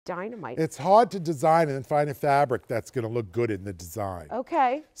dynamite. It's hard to design and then find a fabric that's going to look good in the design.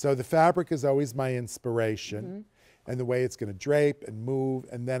 Okay. So the fabric is always my inspiration and the way it's going to drape and move,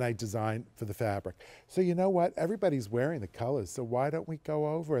 and then I design for the fabric. So you know what? Everybody's wearing the colors, so why don't we go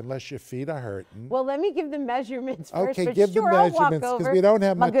over unless your feet are hurting? Well, let me give the measurements first. Okay, but give sure, the I'll walk measurements because over. we don't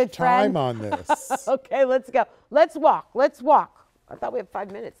have My much time on this. Okay, let's go. Let's walk. Let's walk. I thought we had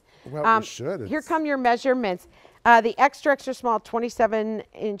 5 minutes. Well, we should. Here come your measurements. The extra small, 27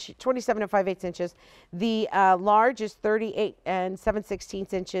 and 5/8 inches. The large is 38 and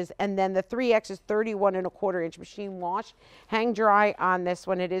 7/16 inches, and then the 3X is 31 1/4 inch. Machine wash, hang dry on this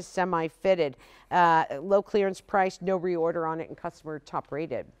one. It is semi-fitted. Low clearance price, no reorder on it, and customer top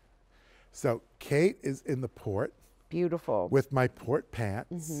rated. So Kate is in the port. Beautiful. With my port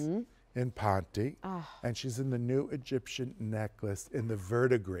pants in Ponte, and she's in the new Egyptian necklace in the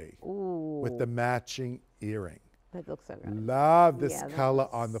verdigris with the matching earring. That looks so good. Love this color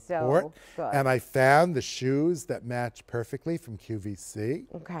on the port. Good. And I found the shoes that match perfectly from QVC.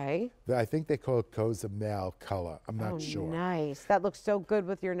 Okay. I think they call it Cozumel color. I'm not sure. Nice. That looks so good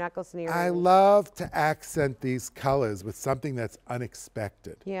with your necklace and earrings. I love to accent these colors with something that's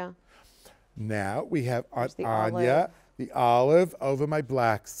unexpected. Yeah. Now we have on the Anya, the olive over my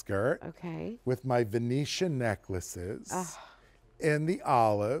black skirt. Okay. With my Venetian necklaces. In the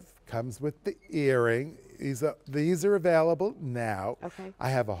olive, comes with the earring. These are available now. Okay. I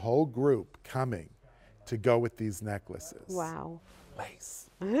have a whole group coming to go with these necklaces. Wow. Lace.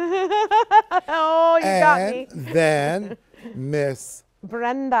 Oh, you got me. And then Miss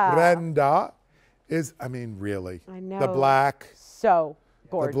Brenda is, I mean, really. I know. The black. So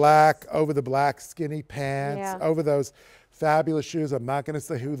gorgeous. The black over the black skinny pants, Yeah. over those fabulous shoes. I'm not going to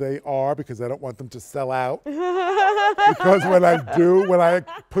say who they are because I don't want them to sell out. Because when I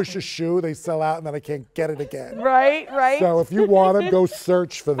push a shoe, they sell out and then I can't get it again. Right, right. So if you want them, go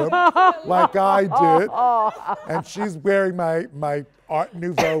search for them like I did. And she's wearing my Art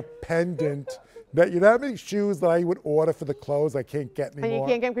Nouveau pendant. That, you know how many shoes that I would order for the clothes I can't get anymore? And you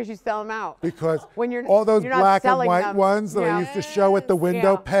can't get them because you sell them out. Because when you're, all those you're not black and selling white them. ones that I used to show at the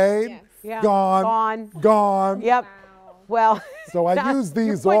window pane, Yeah. gone. Yep. Well, So I use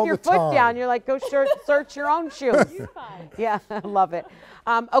these you're all putting the your time. foot down. You're like, go search your own shoes. Yeah, I love it.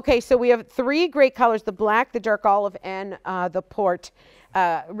 Okay, so we have 3 great colors: the black, the dark olive, and the port.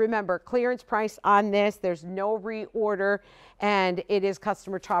 Remember, clearance price on this. There's no reorder, and it is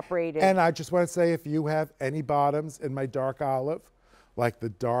customer top rated. And I just want to say, if you have any bottoms in my dark olive, like the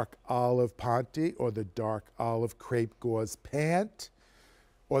dark olive Ponte or the dark olive crepe gauze pant,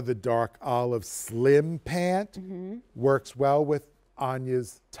 or the dark olive slim pant, works well with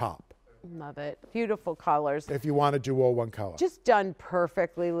Anya's top. Love it. Beautiful colors. If you want to do all one color. Just done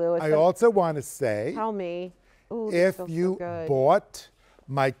perfectly, Louis. I also want to say, Tell me. Ooh, if this feels you so good. bought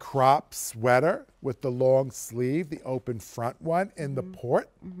my crop sweater with the long sleeve, the open front one in the port,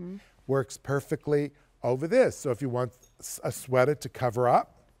 works perfectly over this. So if you want a sweater to cover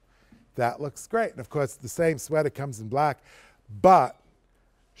up, that looks great. And of course, the same sweater comes in black, but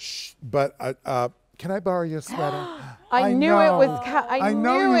can I borrow your sweater? I knew it was. I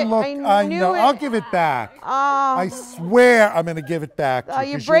know you look. I know. I'll give it back. I swear I'm going to give it back to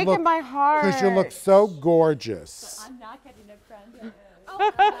you. You're breaking my heart. Because you look so gorgeous. I'm not getting it, Brenda.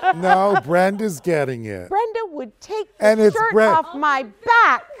 No, Brenda's getting it. Brenda would take the shirt off my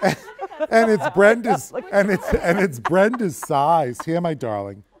back. And it's Brenda's and it's Brenda's size. Here, my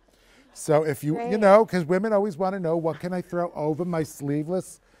darling. So if you know, because women always want to know, what can I throw over my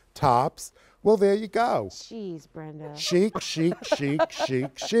sleeveless tops? Well, there you go. Jeez, Brenda. Chic, chic, chic,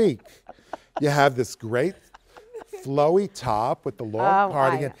 chic, chic. You have this great flowy top with the long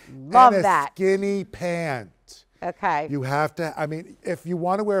cardigan love and a that. skinny pant. Okay. You have to, I mean, if you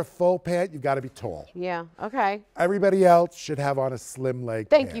want to wear a full pant, you've got to be tall. Yeah, okay. Everybody else should have on a slim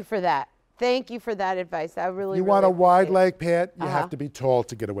leg pant. Thank you for that. Thank you for that advice. I really, You really want a wide appreciate it. leg pant, you have to be tall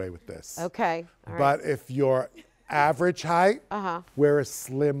to get away with this. Okay. All right. But if you're average height, wear a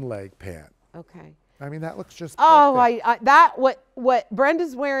slim leg pant. Okay. I mean, that looks just Oh, perfect. what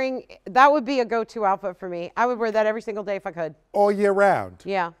Brenda's wearing, that would be a go-to outfit for me. I would wear that every single day if I could. All year round.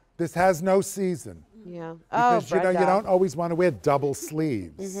 Yeah. This has no season. Yeah. Because you Brenda. don't always want to wear double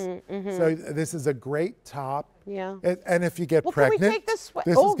sleeves. So this is a great top. Yeah. And if you get Well, pregnant, can we take this is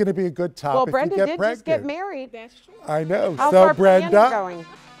going to be a good top. Well, if Brenda you get did pregnant. just get married. That's true. I know. How's so our piano Brenda, going?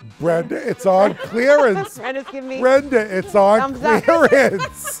 Brenda, it's on clearance. Brenda's giving me Brenda, it's on thumbs up.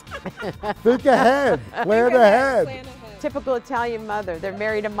 clearance. Think ahead. Plan ahead. Typical Italian mother. They're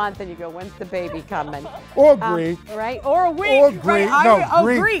married a month and you go, when's the baby coming? Or Greek. Right? Or a week. Or Greek. Right? No,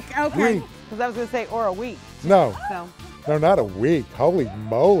 Greek. Greek. Okay. Greek. Because I was going to say, or a week. No. So. No, not a week. Holy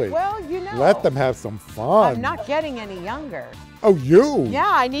moly. Well, you know. Let them have some fun. I'm not getting any younger. Oh, you? Yeah,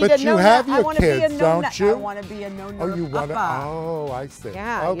 I need but to you know have that. your kids, don't you? I want to be a no-no. Oh, you want to? Oh, I see.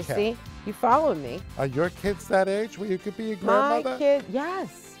 Yeah, okay. you see? You follow me. Are your kids that age where you could be a My grandmother? kid,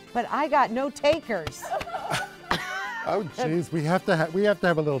 yes. But I got no takers. Oh, geez. We have to have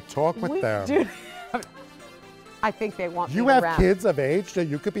a little talk with them. Dude, I think they want You me have around. kids of age that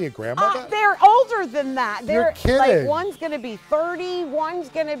you could be a grandmother? They're older than that. They're You're kidding. like one's gonna be 30, one's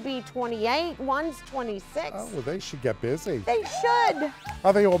gonna be 28, one's 26. Oh, well, they should get busy. They should.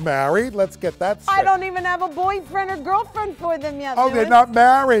 Are they all married? Let's get that straight. I don't even have a boyfriend or girlfriend for them yet. Oh, Louis. they're not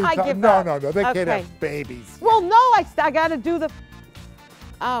married. I give no, up. no, no. They can't Okay. have babies. Well, no, I got to do the.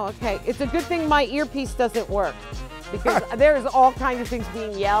 Oh, okay. It's a good thing my earpiece doesn't work because there's all kinds of things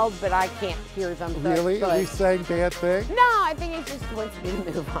being yelled, but I can't hear them. So Really? it's Are you good. saying bad things? No, I think he just wants me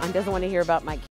to move on. Doesn't want to hear about my